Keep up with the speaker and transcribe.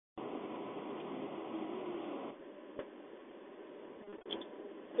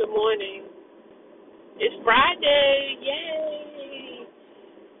Good morning. It's Friday. Yay.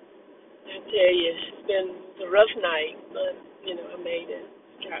 I tell you, it's been a rough night, but, I made it.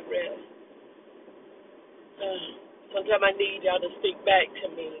 Got rest. Uh, Sometimes I need y'all to speak back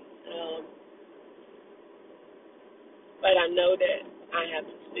to me. But I know that I have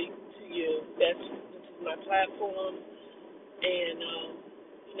to speak to you. This is my platform. And,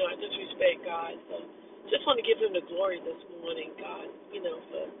 I just respect God. So just want to give him the glory this morning, God,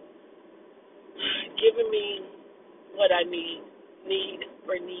 for giving me what I need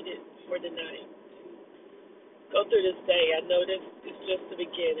or needed for the night. Go through this day. I know this is just the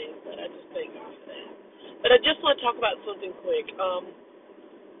beginning, but I just thank God for that. But I just want to talk about something quick.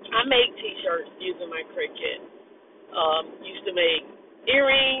 I make T-shirts using my Cricut. Used to make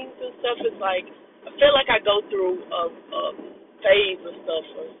earrings and stuff. It's like I feel like I go through a phase of stuff,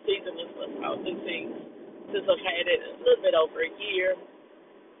 or season of stuff. I'll do things since I've had it a little bit over a year.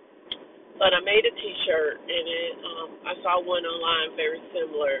 But I made a T-shirt, and I saw one online very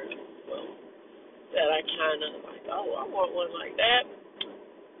similar. Well, that I kind of like, oh, I want one like that.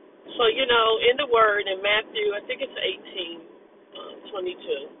 So, in the Word, in Matthew, I think it's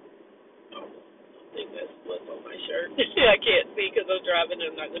 18:22. I think that's what's on my shirt. I can't see because I'm driving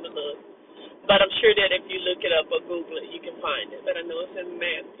and I'm not going to look. But I'm sure that if you look it up or Google it, you can find it. But I know it's in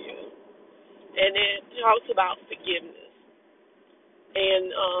Matthew. And it talks about forgiveness.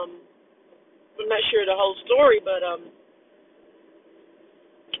 And I'm not sure the whole story, but I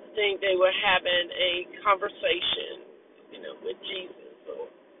think they were having a conversation, with Jesus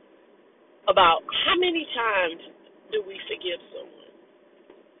about how many times do we forgive someone.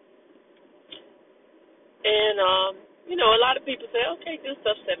 And, a lot of people say, okay, do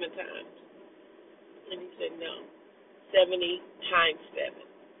stuff 7 times. And he said, no, 70 times 7.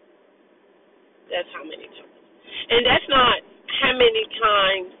 That's how many times. And that's not how many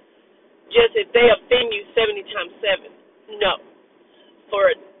times, just if they offend you 70 times 7. No.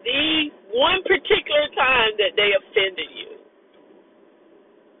 For the one particular time that they offended you,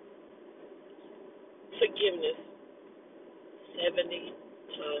 forgiveness 70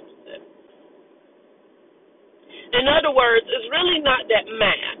 times 7. In other words, it's really not that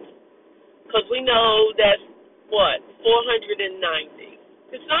math, because we know that's, 490.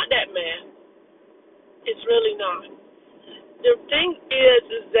 It's not that math. It's really not. The thing is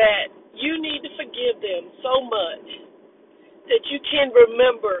that you need to forgive them so much that you can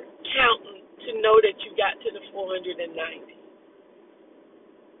remember counting to know that you got to the 490.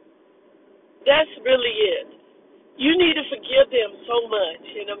 That's really it. You need to forgive them so much.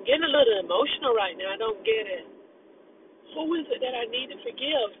 And I'm getting a little emotional right now. I don't get it. Who is it that I need to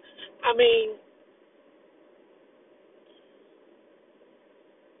forgive? I mean,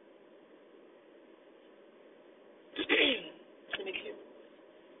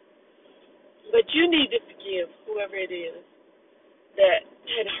 but you need to forgive whoever it is that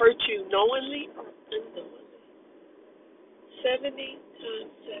had hurt you knowingly or unknowingly. 70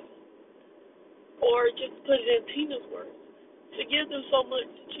 times 7. Or just put it in Tina's words. Forgive them so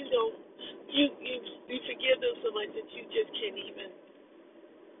much that you don't, you forgive them so much that you just can't even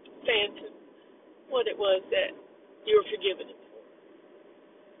fathom what it was that you were forgiving them for.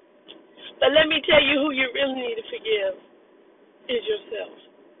 But let me tell you who you really need to forgive is yourself.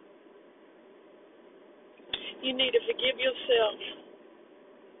 You need to forgive yourself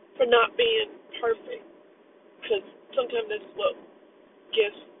for not being perfect, because sometimes that's what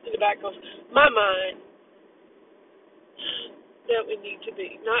gets in the back of my mind that we need to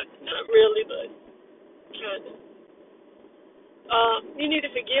be. Not really, but kind of. You need to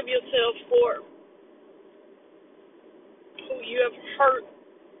forgive yourself for who you have hurt,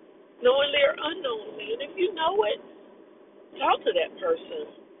 knowingly or unknowingly. And if you know it, talk to that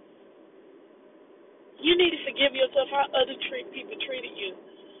person. You need to forgive yourself how other people treated you.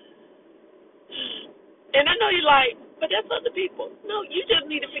 And I know you're like, but that's other people. No, you just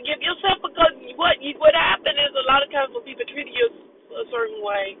need to forgive yourself, because what happened is a lot of times when people treated you a certain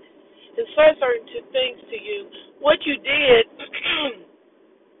way and said certain things to you, what you did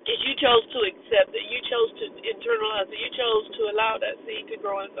is you chose to accept it. You chose to internalize it. You chose to allow that seed to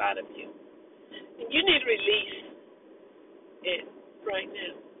grow inside of you. And you need to release it right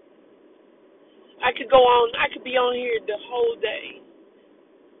now. I could be on here the whole day.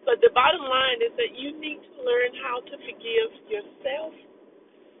 But the bottom line is that you need to learn how to forgive yourself,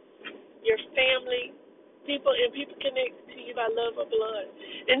 your family, people, and people connected to you by love or blood.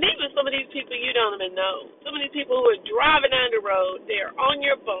 And even some of these people you don't even know. Some of these people who are driving down the road, they're on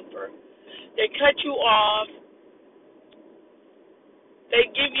your bumper, they cut you off, they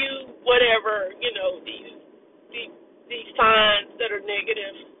give you whatever, these signs that are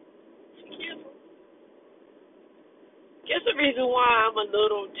negative. Guess the reason why I'm a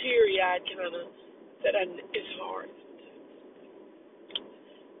little teary-eyed, kind of, that it's hard.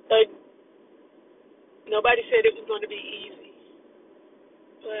 But nobody said it was going to be easy.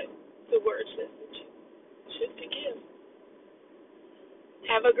 But the word says that you should forgive.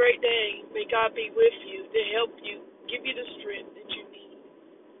 Have a great day. May God be with you to help you, give you the strength that you need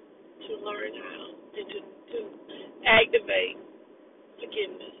to learn how and to activate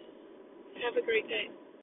forgiveness. Have a great day.